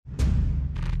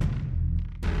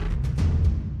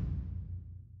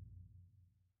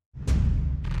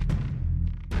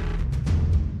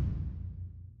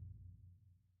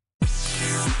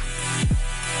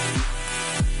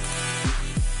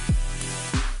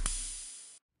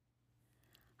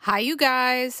Hi, you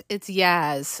guys. It's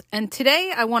Yaz. And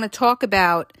today I want to talk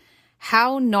about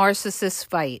how narcissists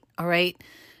fight, all right?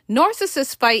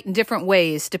 Narcissists fight in different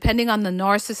ways depending on the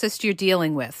narcissist you're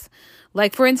dealing with.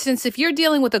 Like, for instance, if you're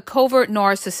dealing with a covert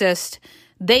narcissist,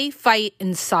 they fight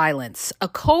in silence. A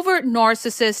covert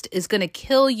narcissist is going to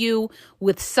kill you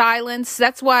with silence.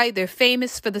 That's why they're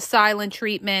famous for the silent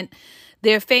treatment.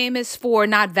 They're famous for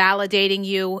not validating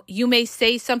you. You may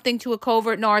say something to a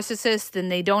covert narcissist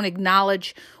and they don't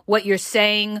acknowledge what you're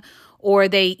saying, or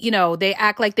they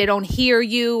act like they don't hear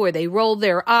you, or they roll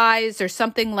their eyes or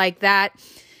something like that.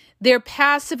 They're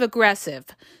passive aggressive.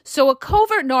 So a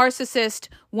covert narcissist,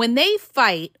 when they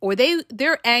fight or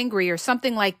they're angry or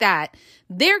something like that,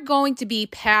 they're going to be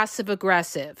passive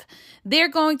aggressive. They're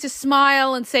going to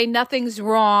smile and say nothing's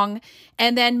wrong,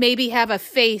 and then maybe have a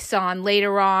face on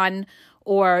later on,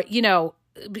 or,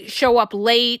 show up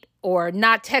late or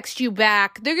not text you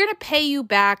back. They're going to pay you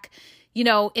back, in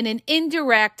an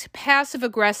indirect,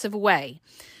 passive-aggressive way.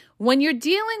 When you're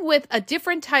dealing with a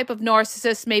different type of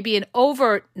narcissist, maybe an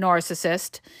overt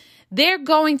narcissist, they're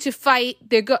going to fight.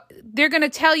 They're going to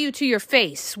tell you to your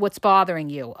face what's bothering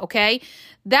you, okay?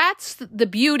 That's the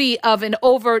beauty of an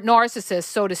overt narcissist,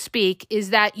 so to speak, is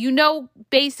that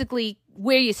basically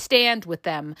where you stand with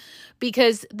them,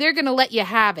 because they're going to let you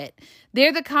have it.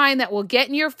 They're the kind that will get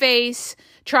in your face,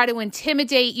 try to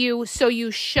intimidate you so you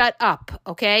shut up,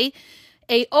 okay?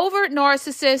 A overt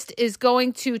narcissist is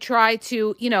going to try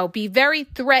to, be very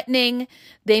threatening.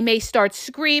 They may start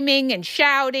screaming and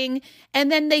shouting, and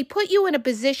then they put you in a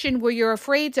position where you're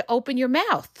afraid to open your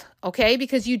mouth, okay?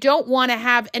 Because you don't want to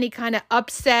have any kind of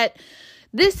upset.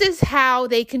 This is how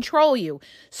they control you.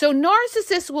 So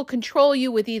narcissists will control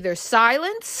you with either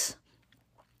silence,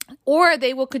 or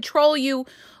they will control you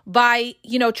by,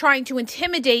 trying to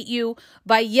intimidate you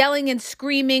by yelling and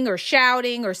screaming or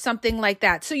shouting or something like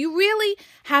that. So you really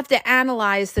have to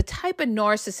analyze the type of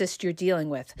narcissist you're dealing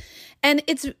with. And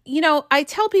it's, I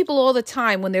tell people all the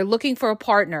time when they're looking for a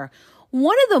partner,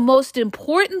 one of the most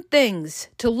important things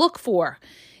to look for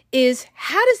is,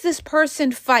 how does this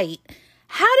person fight?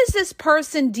 How does this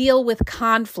person deal with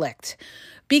conflict?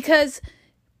 Because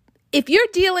if you're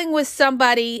dealing with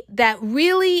somebody that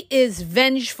really is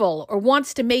vengeful or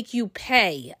wants to make you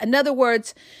pay, in other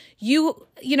words, you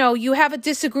have a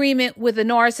disagreement with a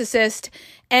narcissist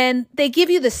and they give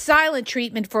you the silent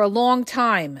treatment for a long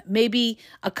time, maybe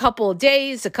a couple of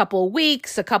days, a couple of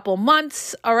weeks, a couple of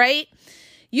months, all right?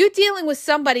 You're dealing with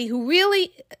somebody who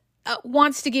really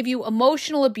wants to give you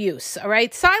emotional abuse, all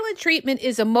right? Silent treatment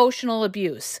is emotional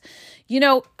abuse.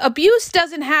 Abuse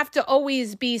doesn't have to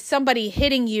always be somebody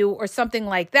hitting you or something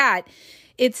like that.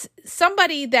 It's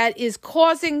somebody that is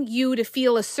causing you to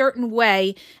feel a certain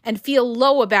way and feel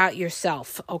low about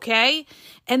yourself, okay?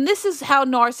 And this is how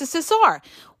narcissists are.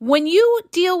 When you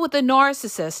deal with a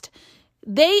narcissist,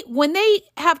 when they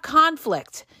have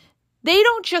conflict, they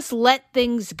don't just let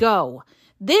things go.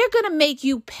 They're going to make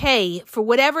you pay for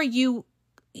whatever you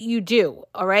do,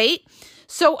 all right?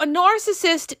 So a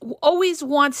narcissist always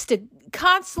wants to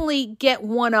constantly get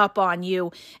one up on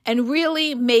you and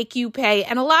really make you pay.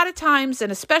 And a lot of times,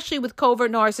 and especially with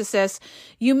covert narcissists,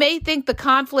 you may think the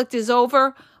conflict is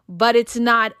over, but it's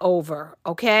not over,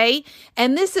 okay?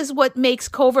 And this is what makes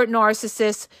covert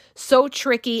narcissists so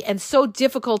tricky and so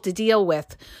difficult to deal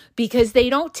with, because they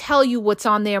don't tell you what's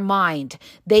on their mind.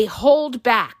 They hold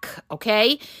back,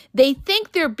 okay? They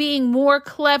think they're being more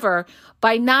clever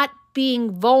by not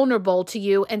being vulnerable to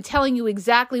you and telling you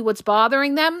exactly what's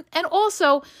bothering them. And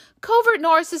also, covert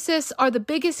narcissists are the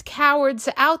biggest cowards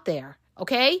out there.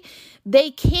 Okay?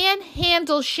 They can't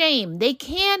handle shame. They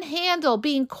can't handle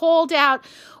being called out,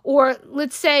 or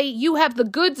let's say you have the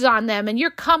goods on them and you're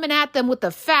coming at them with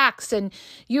the facts and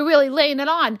you're really laying it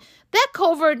on. That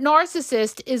covert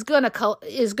narcissist is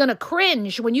gonna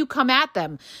cringe when you come at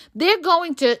them.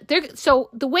 So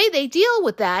the way they deal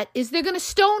with that is they're gonna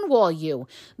stonewall you.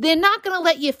 They're not gonna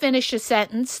let you finish a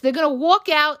sentence. They're gonna walk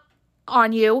out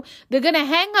on you. They're going to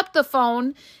hang up the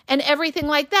phone and everything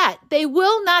like that. They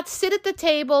will not sit at the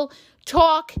table,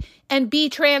 talk, and be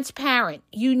transparent.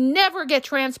 You never get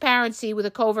transparency with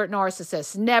a covert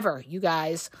narcissist. Never, you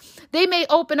guys. They may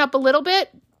open up a little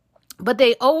bit, but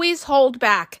they always hold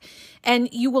back. And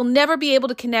you will never be able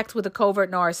to connect with a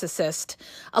covert narcissist.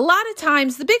 A lot of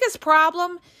times, the biggest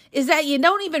problem is that you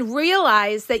don't even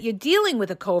realize that you're dealing with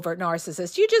a covert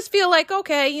narcissist. You just feel like,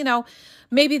 okay,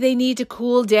 maybe they need to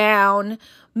cool down.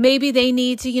 Maybe they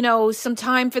need to, some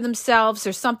time for themselves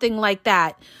or something like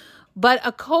that. But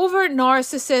a covert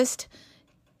narcissist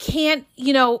can't,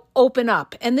 open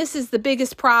up. And this is the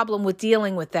biggest problem with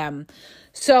dealing with them.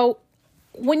 So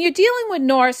when you're dealing with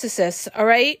narcissists, all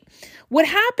right, What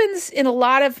happens in a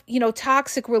lot of,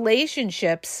 toxic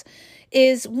relationships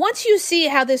is once you see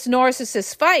how this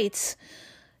narcissist fights,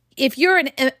 if you're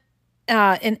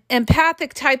an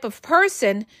empathic type of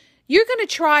person, you're going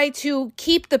to try to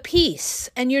keep the peace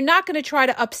and you're not going to try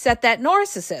to upset that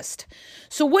narcissist.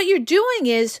 So what you're doing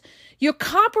is you're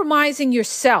compromising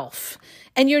yourself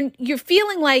and you're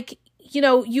feeling like,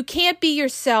 you can't be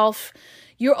yourself.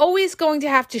 You're always going to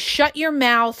have to shut your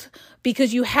mouth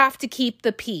because you have to keep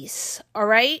the peace. All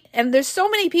right. And there's so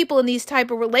many people in these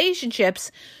type of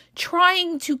relationships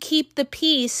trying to keep the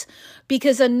peace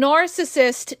because a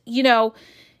narcissist,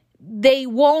 they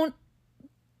won't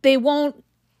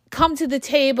come to the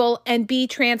table and be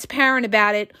transparent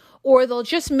about it, or they'll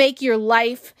just make your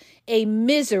life a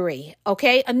misery,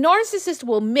 okay? A narcissist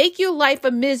will make your life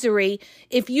a misery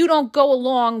if you don't go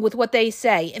along with what they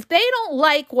say. If they don't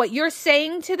like what you're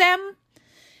saying to them,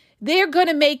 they're going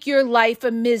to make your life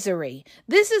a misery.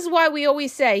 This is why we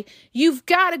always say, you've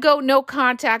got to go no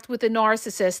contact with a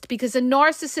narcissist, because a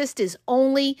narcissist is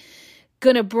only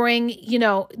going to bring,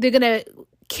 they're going to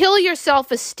kill your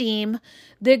self-esteem.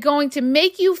 They're going to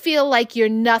make you feel like you're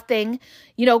nothing.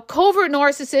 Covert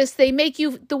narcissists,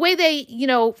 the way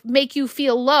they, make you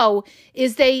feel low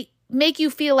is they make you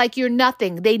feel like you're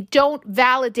nothing. They don't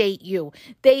validate you.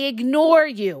 They ignore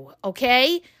you,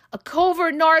 okay? A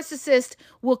covert narcissist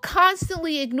will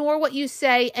constantly ignore what you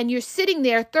say, and you're sitting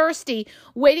there thirsty,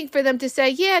 waiting for them to say,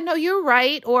 yeah, no, you're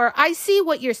right, or I see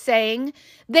what you're saying.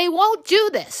 They won't do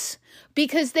this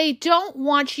because they don't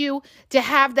want you to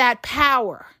have that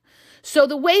power. So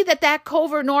the way that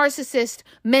covert narcissist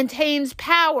maintains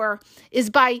power is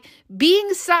by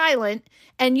being silent,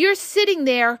 and you're sitting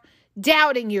there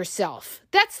doubting yourself.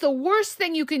 That's the worst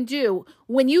thing you can do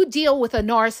when you deal with a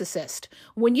narcissist.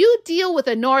 When you deal with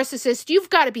a narcissist, you've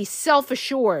got to be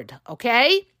self-assured,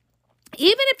 okay?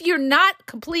 Even if you're not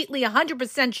completely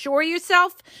 100% sure of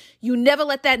yourself, you never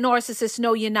let that narcissist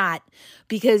know you're not,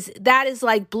 because that is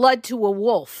like blood to a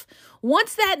wolf.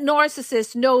 Once that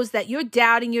narcissist knows that you're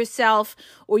doubting yourself,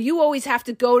 or you always have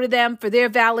to go to them for their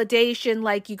validation,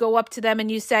 like you go up to them and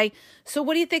you say, so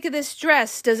what do you think of this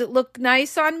dress? Does it look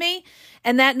nice on me?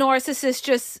 And that narcissist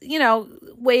just,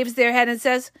 waves their head and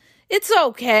says, it's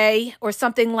okay, or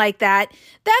something like that.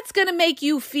 That's going to make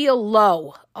you feel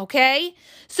low, okay?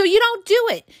 So you don't do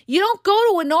it. You don't go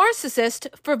to a narcissist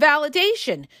for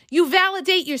validation. You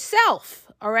validate yourself,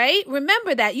 all right?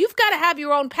 Remember that. You've got to have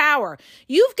your own power.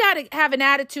 You've got to have an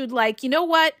attitude like, you know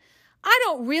what? I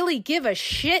don't really give a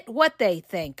shit what they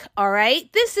think, all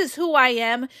right? This is who I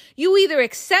am. You either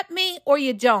accept me or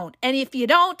you don't. And if you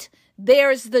don't,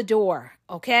 there's the door,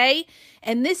 okay?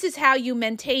 And this is how you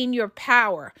maintain your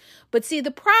power. But see, the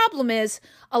problem is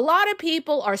a lot of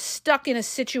people are stuck in a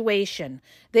situation.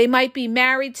 They might be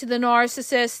married to the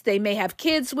narcissist. They may have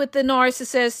kids with the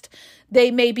narcissist.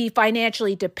 They may be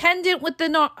financially dependent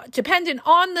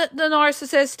on the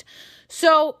narcissist.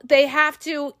 So they have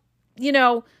to,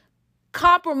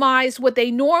 compromise what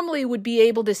they normally would be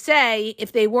able to say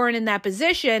if they weren't in that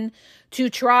position to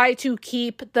try to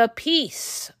keep the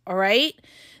peace, all right?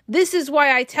 This is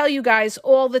why I tell you guys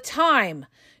all the time,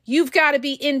 you've got to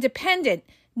be independent.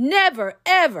 Never,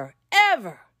 ever,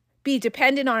 ever be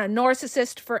dependent on a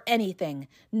narcissist for anything.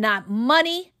 Not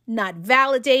money, not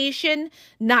validation,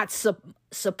 not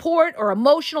support or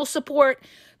emotional support,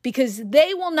 because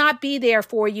they will not be there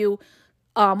for you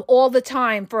all the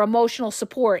time for emotional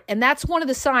support. And that's one of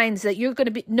the signs that you're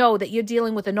going to know that you're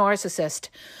dealing with a narcissist,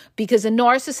 because a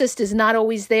narcissist is not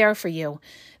always there for you.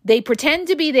 They pretend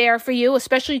to be there for you,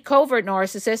 especially covert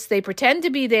narcissists. They pretend to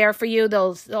be there for you.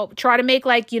 They'll try to make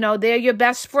like, they're your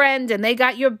best friend and they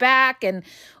got your back and,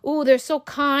 they're so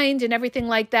kind and everything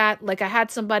like that. Like I had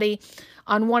somebody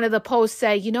on one of the posts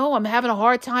say, I'm having a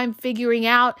hard time figuring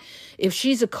out if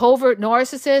she's a covert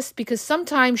narcissist, because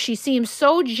sometimes she seems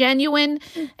so genuine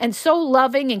and so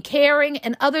loving and caring,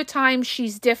 and other times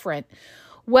she's different.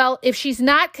 Well, if she's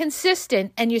not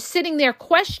consistent and you're sitting there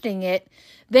questioning it,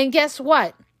 then guess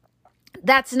what?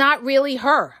 That's not really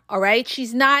her, all right?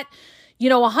 She's not,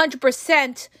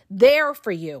 100% there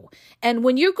for you. And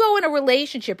when you go in a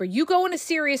relationship or you go in a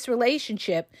serious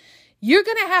relationship, you're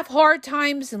going to have hard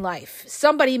times in life.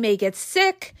 Somebody may get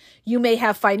sick. You may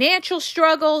have financial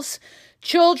struggles.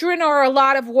 Children are a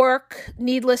lot of work,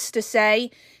 needless to say.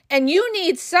 And you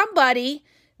need somebody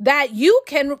that you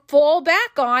can fall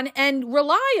back on and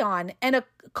rely on. And a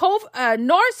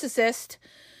narcissist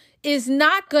is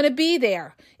not going to be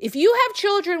there. If you have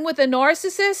children with a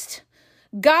narcissist,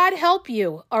 God help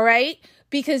you, all right?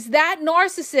 Because that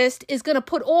narcissist is going to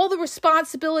put all the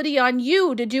responsibility on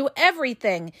you to do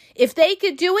everything. If they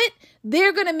could do it,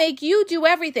 They're going to make you do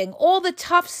everything, all the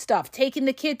tough stuff, taking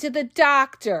the kid to the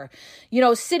doctor,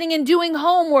 sitting and doing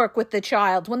homework with the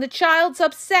child. When the child's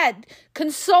upset,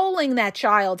 consoling that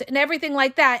child and everything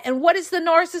like that. And what is the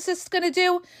narcissist going to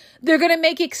do? They're going to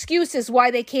make excuses why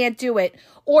they can't do it.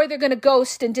 Or they're going to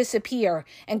ghost and disappear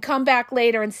and come back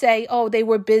later and say, oh, they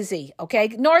were busy, okay?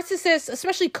 Narcissists,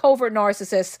 especially covert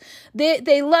narcissists,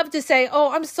 they love to say,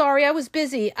 oh, I'm sorry, I was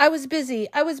busy.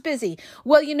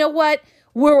 Well, you know what?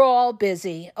 We're all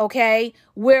busy, okay?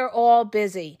 We're all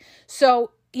busy.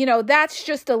 So, that's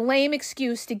just a lame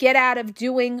excuse to get out of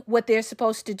doing what they're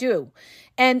supposed to do.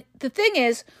 And the thing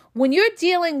is, when you're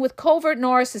dealing with covert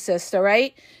narcissists, all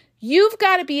right, you've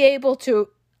got to be able to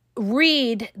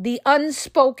read the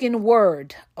unspoken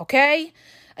word, okay?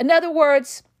 In other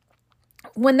words,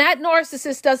 when that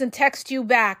narcissist doesn't text you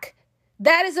back,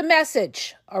 that is a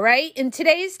message, all right? In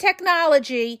today's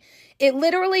technology, it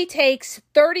literally takes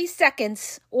 30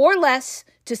 seconds or less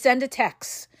to send a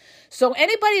text. So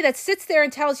anybody that sits there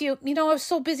and tells you, I was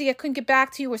so busy, I couldn't get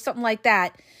back to you or something like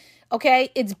that, okay?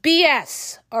 It's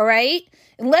BS, all right?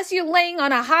 Unless you're laying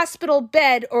on a hospital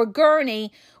bed or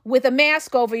gurney with a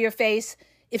mask over your face,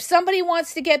 if somebody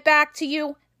wants to get back to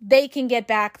you, they can get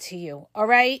back to you, all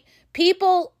right?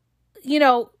 People,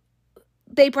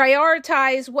 they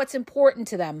prioritize what's important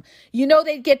to them.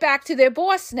 They get back to their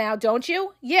boss now, don't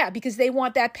you? Yeah, because they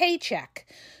want that paycheck.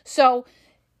 So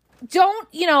don't,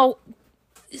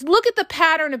 look at the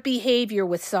pattern of behavior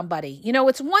with somebody.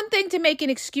 It's one thing to make an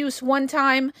excuse one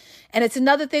time, and it's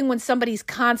another thing when somebody's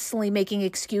constantly making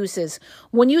excuses.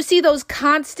 When you see those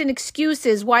constant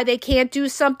excuses why they can't do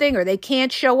something, or they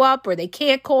can't show up, or they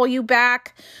can't call you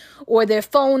back, or their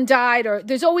phone died, or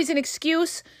there's always an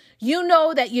excuse, you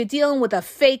know that you're dealing with a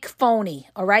fake phony,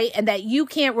 all right? And that you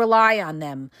can't rely on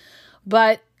them.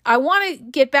 But I want to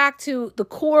get back to the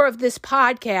core of this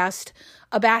podcast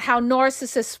about how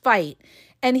narcissists fight.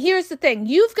 And here's the thing,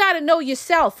 you've got to know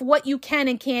yourself what you can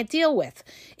and can't deal with.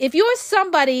 If you're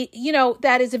somebody,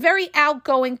 that is a very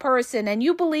outgoing person and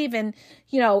you believe in,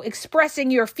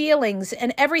 expressing your feelings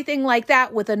and everything like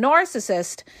that with a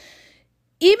narcissist,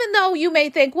 even though you may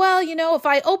think, well, if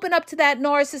I open up to that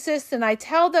narcissist and I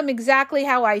tell them exactly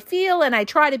how I feel and I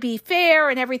try to be fair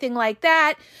and everything like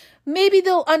that, maybe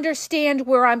they'll understand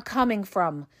where I'm coming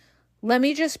from. Let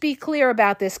me just be clear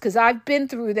about this because I've been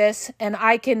through this and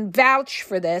I can vouch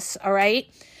for this, all right?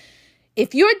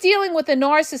 If you're dealing with a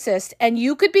narcissist and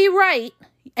you could be right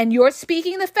and you're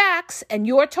speaking the facts and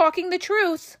you're talking the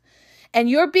truth and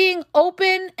you're being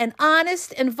open and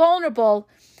honest and vulnerable,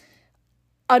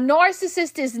 a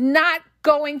narcissist is not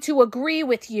going to agree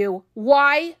with you.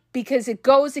 Why? Because it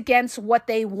goes against what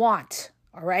they want,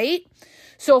 all right?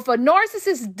 So if a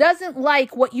narcissist doesn't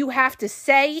like what you have to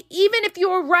say, even if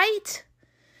you're right,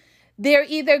 they're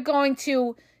either going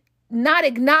to not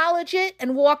acknowledge it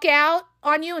and walk out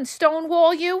on you and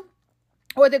stonewall you,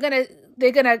 or they're going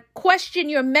to question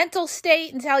your mental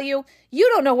state and tell you, you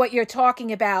don't know what you're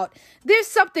talking about. There's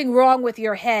something wrong with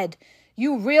your head.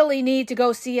 You really need to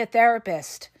go see a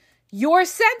therapist. You're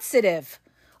sensitive.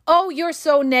 Oh, you're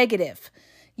so negative.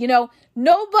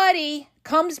 Nobody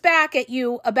comes back at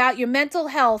you about your mental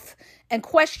health and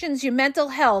questions your mental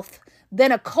health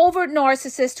than a covert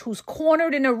narcissist who's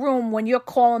cornered in a room when you're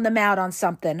calling them out on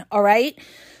something, all right?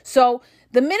 So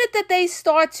the minute that they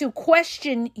start to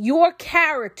question your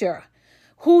character,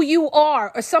 who you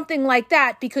are, or something like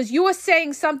that, because you're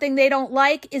saying something they don't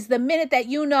like, is the minute that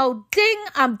ding,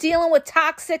 I'm dealing with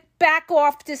toxic, back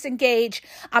off, disengage.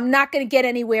 I'm not going to get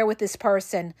anywhere with this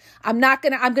person. I'm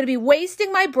going to be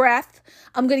wasting my breath.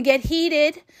 I'm going to get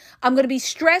heated. I'm going to be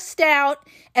stressed out,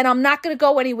 and I'm not going to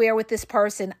go anywhere with this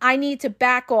person. I need to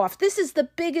back off. This is the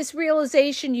biggest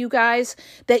realization, you guys,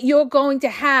 that you're going to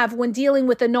have when dealing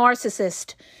with a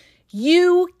narcissist.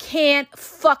 You can't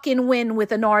fucking win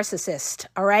with a narcissist,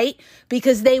 all right?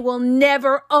 Because they will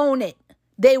never own it.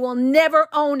 They will never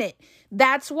own it.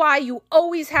 That's why you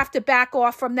always have to back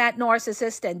off from that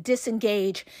narcissist and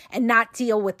disengage and not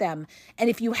deal with them. And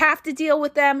if you have to deal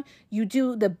with them, you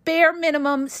do the bare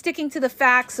minimum, sticking to the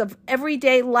facts of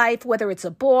everyday life, whether it's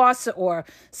a boss or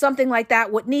something like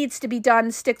that. What needs to be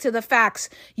done, stick to the facts.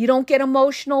 You don't get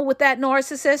emotional with that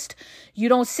narcissist. You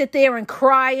don't sit there and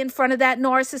cry in front of that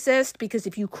narcissist, because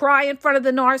if you cry in front of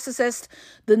the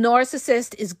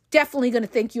narcissist is definitely going to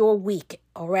think you're weak.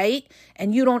 All right?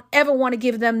 And you don't ever want to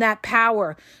give them that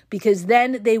power, because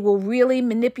then they will really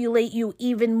manipulate you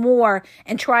even more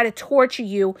and try to torture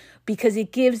you, because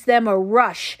it gives them a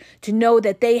rush to know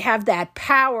that they have that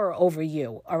power over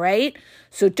you. All right?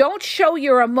 So don't show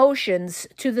your emotions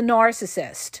to the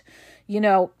narcissist.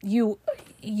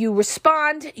 you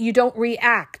respond, you don't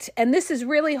react. And this is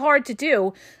really hard to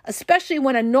do, especially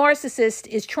when a narcissist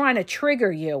is trying to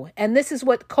trigger you. And this is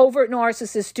what covert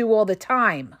narcissists do all the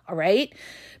time, all right?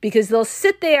 Because they'll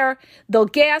sit there, they'll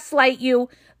gaslight you,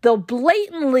 they'll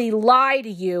blatantly lie to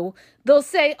you. They'll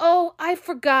say, oh, I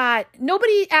forgot.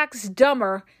 Nobody acts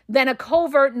dumber than a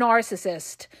covert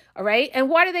narcissist, all right? And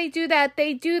why do they do that?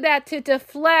 They do that to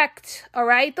deflect, all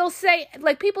right? They'll say,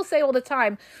 like people say all the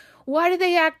time, why do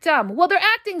they act dumb? Well, they're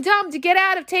acting dumb to get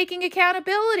out of taking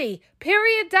accountability.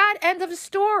 Period. Dot. End of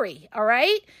story. All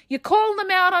right? You're calling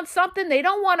them out on something. They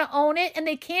don't want to own it, and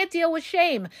they can't deal with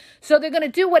shame. So they're going to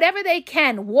do whatever they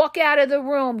can. Walk out of the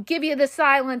room. Give you the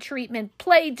silent treatment.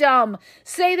 Play dumb.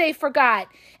 Say they forgot.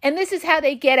 And this is how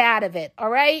they get out of it.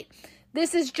 All right?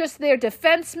 This is just their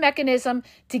defense mechanism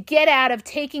to get out of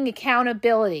taking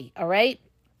accountability. All right?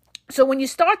 So when you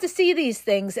start to see these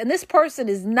things, and this person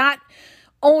is not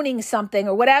owning something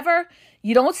or whatever,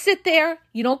 you don't sit there,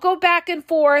 you don't go back and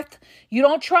forth, you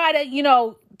don't try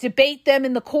to, debate them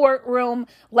in the courtroom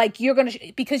like you're going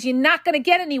to, because you're not going to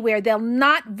get anywhere. They'll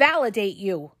not validate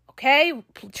you, okay?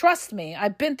 Trust me,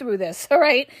 I've been through this, all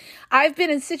right? I've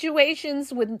been in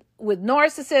situations with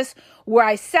narcissists where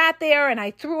I sat there and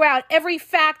I threw out every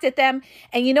fact at them,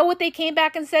 and you know what they came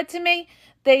back and said to me?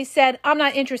 They said, I'm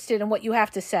not interested in what you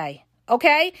have to say,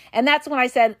 okay? And that's when I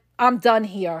said, I'm done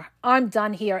here. I'm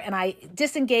done here. And I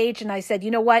disengaged and I said,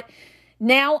 you know what?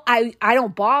 Now I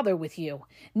don't bother with you.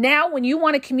 Now when you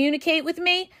want to communicate with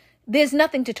me, there's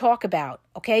nothing to talk about,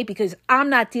 okay? Because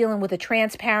I'm not dealing with a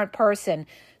transparent person.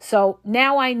 So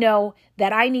now I know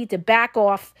that I need to back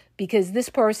off because this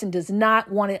person does not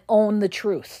want to own the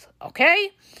truth, okay?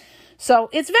 So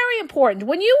it's very important.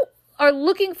 When you are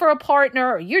looking for a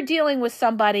partner or you're dealing with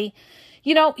somebody,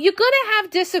 you're going to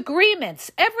have disagreements.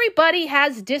 Everybody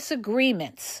has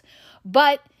disagreements,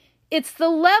 but it's the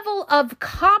level of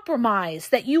compromise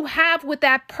that you have with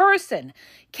that person.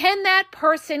 Can that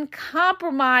person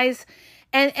compromise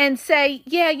and say,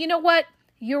 yeah, you know what?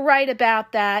 You're right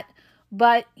about that.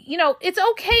 But, it's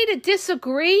okay to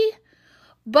disagree,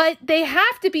 but they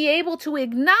have to be able to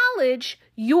acknowledge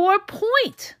your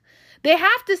point. They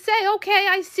have to say, okay,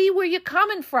 I see where you're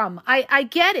coming from. I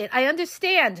get it. I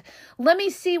understand. Let me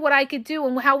see what I could do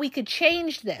and how we could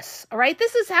change this. All right.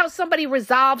 This is how somebody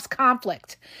resolves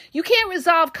conflict. You can't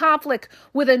resolve conflict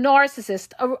with a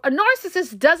narcissist. A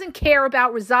narcissist doesn't care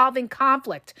about resolving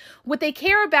conflict. What they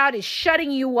care about is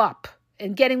shutting you up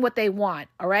and getting what they want.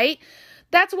 All right.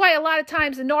 That's why a lot of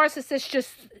times a narcissist just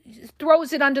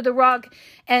throws it under the rug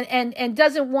and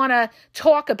doesn't want to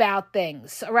talk about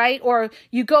things, all right? Or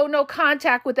you go no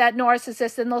contact with that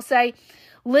narcissist and they'll say,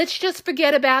 let's just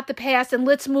forget about the past and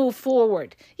let's move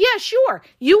forward. Yeah, sure.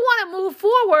 You want to move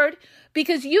forward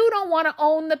because you don't want to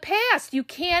own the past. You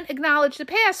can't acknowledge the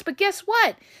past. But guess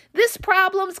what? This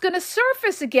problem's going to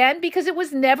surface again because it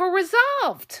was never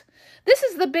resolved. This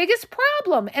is the biggest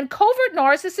problem, and covert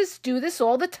narcissists do this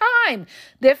all the time.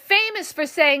 They're famous for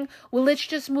saying, well, let's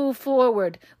just move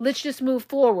forward. Let's just move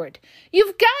forward.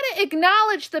 You've got to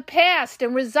acknowledge the past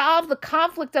and resolve the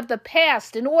conflict of the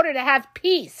past in order to have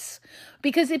peace.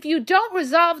 Because if you don't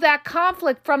resolve that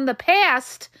conflict from the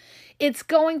past, it's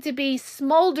going to be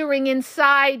smoldering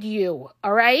inside you,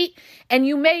 all right? And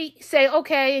you may say,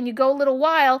 okay, and you go a little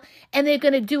while, and they're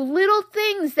going to do little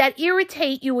things that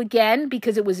irritate you again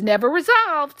because it was never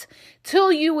resolved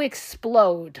till you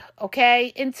explode,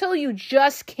 okay? Until you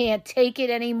just can't take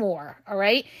it anymore, all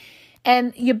right?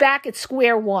 And you're back at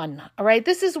square one, all right?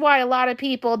 This is why a lot of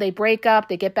people, they break up,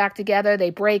 they get back together, they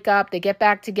break up, they get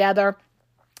back together,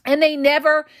 and they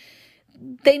never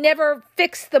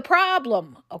fix the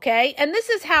problem, okay? And this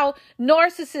is how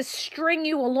narcissists string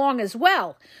you along as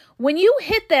well. When you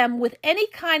hit them with any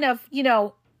kind of,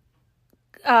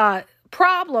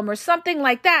 problem or something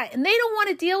like that, and they don't want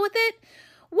to deal with it,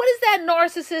 what is that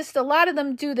narcissist? A lot of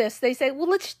them do this. They say, well,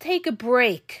 let's take a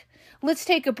break. Let's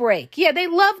take a break. Yeah, they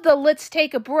love the let's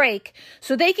take a break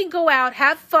so they can go out,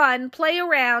 have fun, play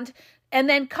around, and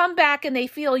then come back and they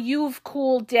feel you've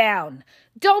cooled down.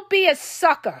 Don't be a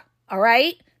sucker. All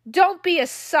right? Don't be a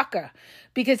sucker,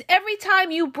 because every time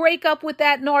you break up with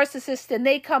that narcissist and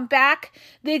they come back,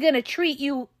 they're going to treat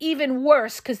you even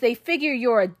worse because they figure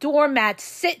you're a doormat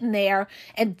sitting there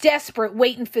and desperate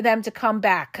waiting for them to come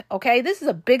back. Okay? This is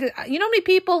a big, how many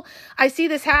people I see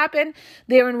this happen?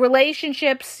 They're in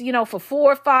relationships, for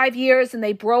 4 or 5 years and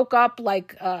they broke up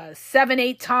like 7,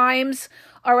 8 times.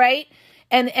 All right?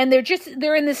 And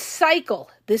they're in this cycle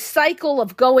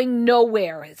of going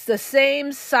nowhere. It's the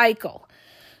same cycle.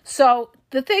 So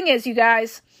the thing is, you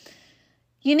guys,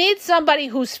 you need somebody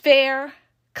who's fair,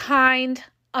 kind,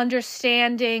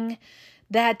 understanding,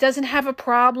 that doesn't have a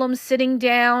problem sitting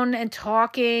down and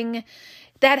talking,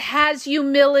 that has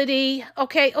humility.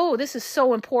 Okay, oh, this is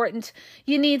so important.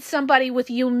 You need somebody with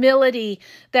humility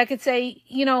that could say,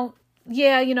 yeah,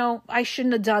 I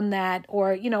shouldn't have done that.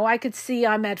 Or, I could see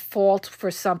I'm at fault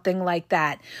for something like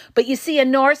that. But you see, a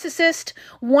narcissist,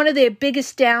 one of their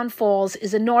biggest downfalls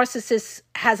is a narcissist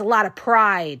has a lot of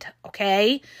pride,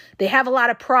 okay? They have a lot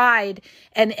of pride,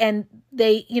 and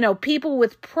they, people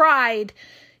with pride,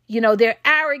 they're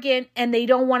arrogant and they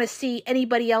don't want to see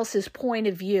anybody else's point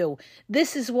of view.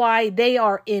 This is why they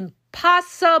are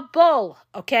impossible,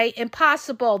 okay?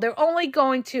 Impossible. They're only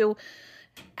going to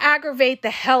aggravate the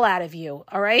hell out of you,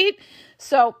 all right?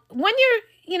 So when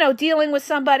you're, dealing with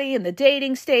somebody in the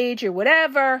dating stage or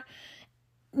whatever,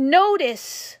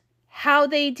 notice how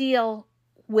they deal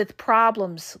with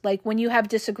problems. Like when you have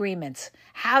disagreements,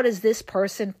 how does this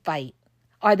person fight?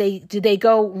 Do they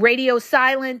go radio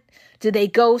silent? Do they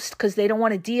ghost because they don't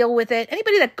want to deal with it?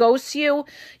 Anybody that ghosts you,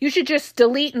 you should just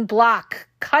delete and block.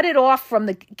 Cut it off from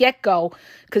the get-go,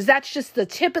 because that's just the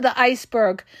tip of the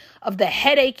iceberg of the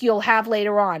headache you'll have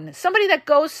later on. Somebody that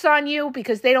ghosts on you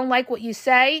because they don't like what you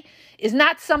say is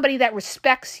not somebody that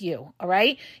respects you, all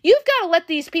right? You've got to let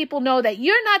these people know that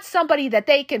you're not somebody that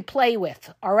they can play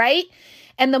with, all right?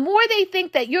 And the more they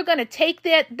think that you're going to take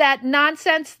that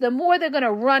nonsense, the more they're going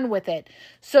to run with it.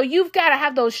 So you've got to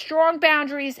have those strong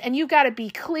boundaries, and you've got to be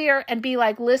clear and be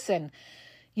like, listen,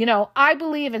 I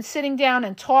believe in sitting down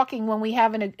and talking when we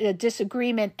have a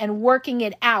disagreement and working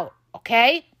it out,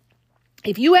 okay?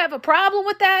 If you have a problem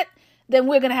with that, then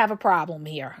we're going to have a problem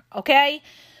here, okay?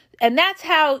 And that's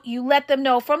how you let them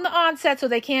know from the onset, so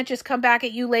they can't just come back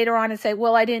at you later on and say,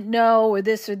 well, I didn't know, or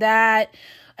this or that.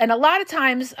 And a lot of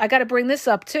times, I got to bring this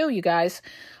up too, you guys.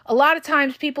 A lot of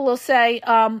times people will say,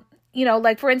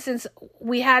 like for instance,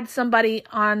 we had somebody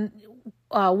on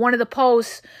one of the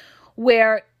posts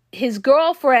where his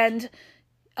girlfriend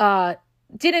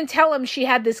didn't tell him she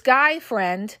had this guy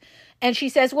friend. And she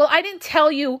says, well, I didn't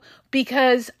tell you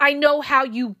because I know how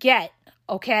you get,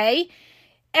 okay?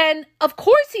 And of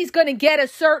course he's going to get a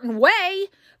certain way,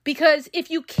 because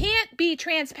if you can't be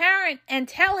transparent and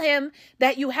tell him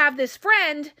that you have this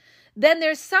friend, then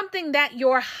there's something that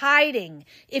you're hiding.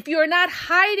 If you're not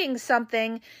hiding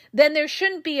something, then there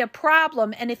shouldn't be a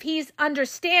problem. And if he's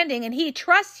understanding and he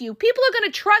trusts you, people are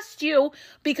going to trust you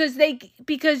because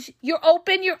you're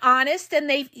open, you're honest,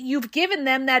 and you've given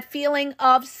them that feeling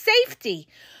of safety.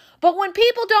 But when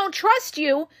people don't trust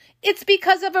you, it's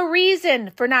because of a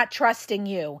reason for not trusting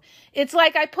you. It's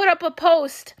like I put up a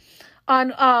post on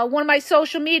one of my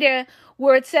social media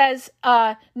where it says,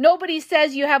 nobody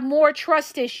says you have more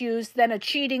trust issues than a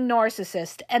cheating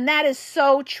narcissist. And that is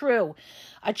so true.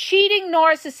 A cheating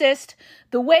narcissist,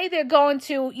 the way they're going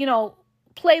to,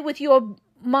 play with your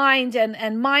mind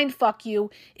and mind fuck you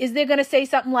is they're going to say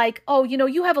something like, oh,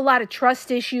 you have a lot of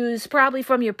trust issues, probably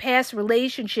from your past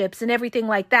relationships and everything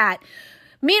like that.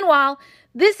 Meanwhile,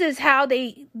 this is how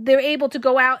they're able to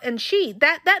go out and cheat.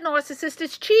 That narcissist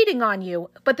is cheating on you,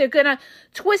 but they're going to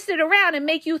twist it around and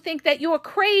make you think that you're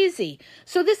crazy.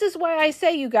 So this is why I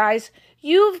say, you guys,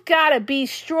 you've got to be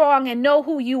strong and know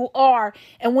who you are.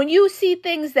 And when you see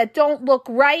things that don't look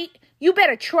right, you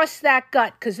better trust that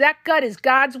gut, because that gut is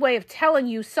God's way of telling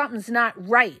you something's not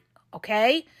right,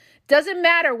 okay? Doesn't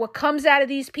matter what comes out of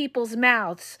these people's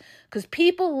mouths, because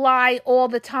people lie all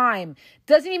the time.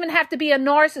 Doesn't even have to be a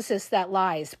narcissist that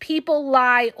lies. People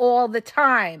lie all the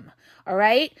time, all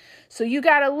right? So you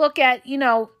got to look at,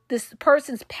 this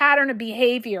person's pattern of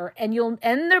behavior, and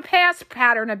their past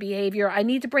pattern of behavior. I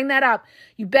need to bring that up.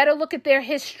 You better look at their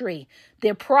history,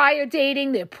 their prior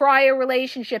dating, their prior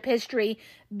relationship history.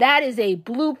 That is a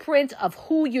blueprint of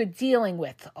who you're dealing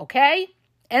with, okay?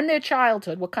 And their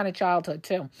childhood, what kind of childhood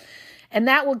too. And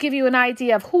that will give you an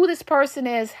idea of who this person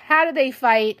is, how do they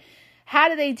fight, how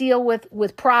do they deal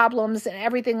with problems and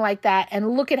everything like that,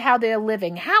 and look at how they're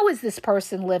living. How is this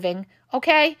person living,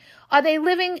 okay? Are they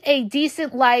living a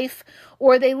decent life,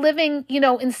 or are they living,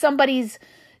 in somebody's,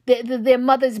 their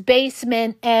mother's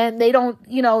basement, and they don't,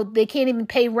 they can't even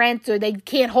pay rent, or they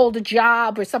can't hold a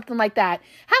job or something like that?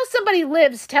 How somebody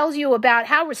lives tells you about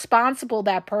how responsible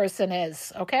that person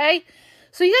is, okay?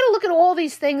 So you got to look at all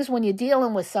these things when you're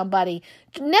dealing with somebody.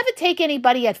 Never take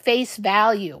anybody at face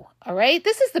value, all right?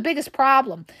 This is the biggest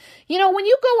problem. When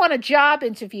you go on a job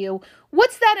interview,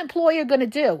 what's that employer going to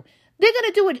do? They're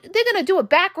going to do a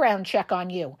background check on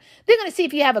you. They're going to see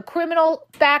if you have a criminal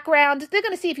background. They're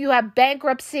going to see if you have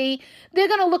bankruptcy. They're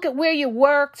going to look at where you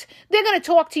worked. They're going to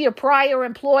talk to your prior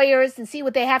employers and see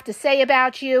what they have to say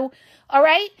about you, all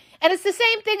right? And it's the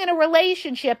same thing in a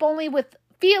relationship, only with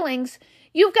feelings.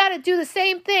 you've got to do the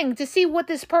same thing to see what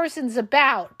this person's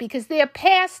about, because their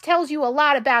past tells you a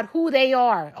lot about who they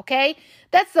are, okay?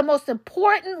 That's the most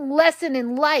important lesson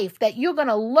in life that you're going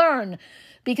to learn,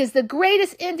 because the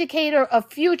greatest indicator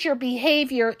of future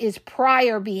behavior is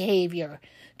prior behavior.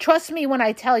 Trust me when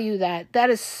I tell you that. That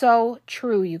is so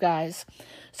true, you guys.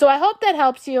 So I hope that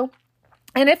helps you.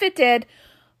 And if it did,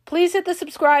 please hit the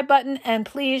subscribe button and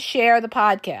please share the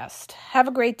podcast. Have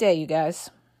a great day, you guys.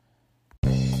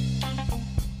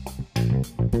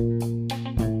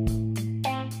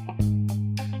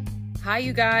 Hi,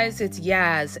 you guys. It's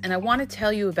Yaz, and I want to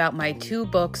tell you about my 2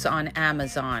 books on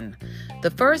Amazon.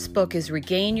 The first book is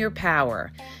Regain Your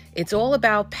Power. It's all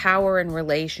about power and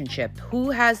relationship.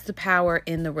 Who has the power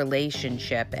in the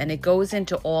relationship? And it goes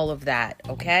into all of that,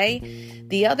 okay?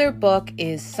 The other book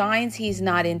is Signs He's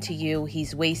Not Into You,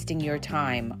 He's Wasting Your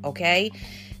Time, okay?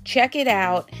 Check it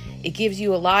out. It gives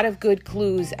you a lot of good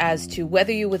clues as to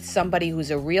whether you're with somebody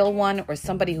who's a real one or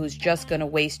somebody who's just going to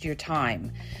waste your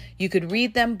time. You could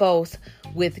read them both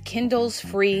with Kindle's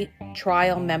free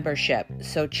trial membership.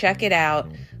 So check it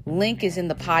out. Link is in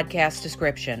the podcast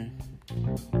description.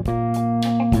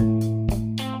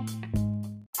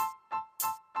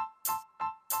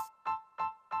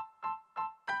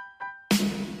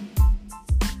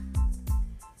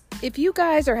 If you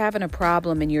guys are having a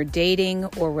problem in your dating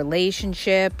or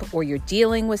relationship, or you're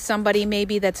dealing with somebody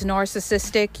maybe that's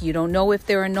narcissistic, you don't know if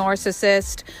they're a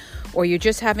narcissist, or you're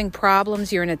just having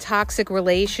problems, you're in a toxic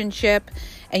relationship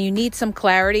and you need some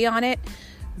clarity on it,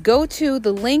 go to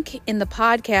the link in the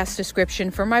podcast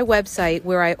description for my website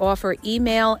where I offer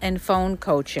email and phone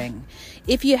coaching.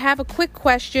 If you have a quick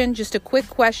question, just a quick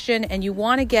question, and you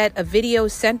want to get a video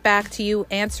sent back to you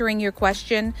answering your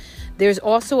question, there's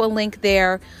also a link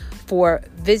there for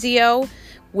Vizio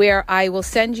where I will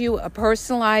send you a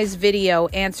personalized video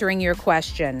answering your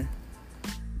question.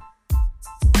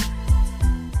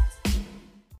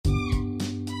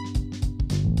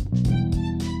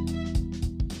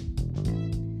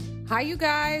 Hi, you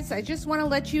guys. I just want to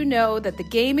let you know that the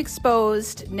Game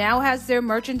Exposed now has their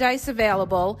merchandise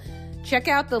available. Check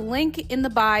out the link in the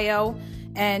bio,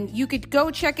 and you could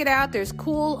go check it out. There's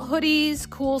cool hoodies,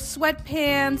 cool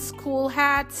sweatpants, cool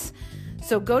hats.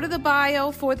 So go to the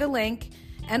bio for the link.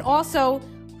 And also,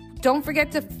 don't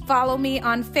forget to follow me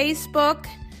on Facebook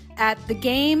at The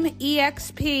Game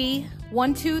EXP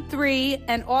 123,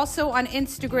 and also on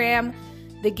Instagram,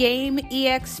 The Game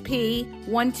EXP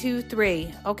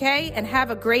 123. Okay? And have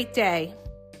a great day.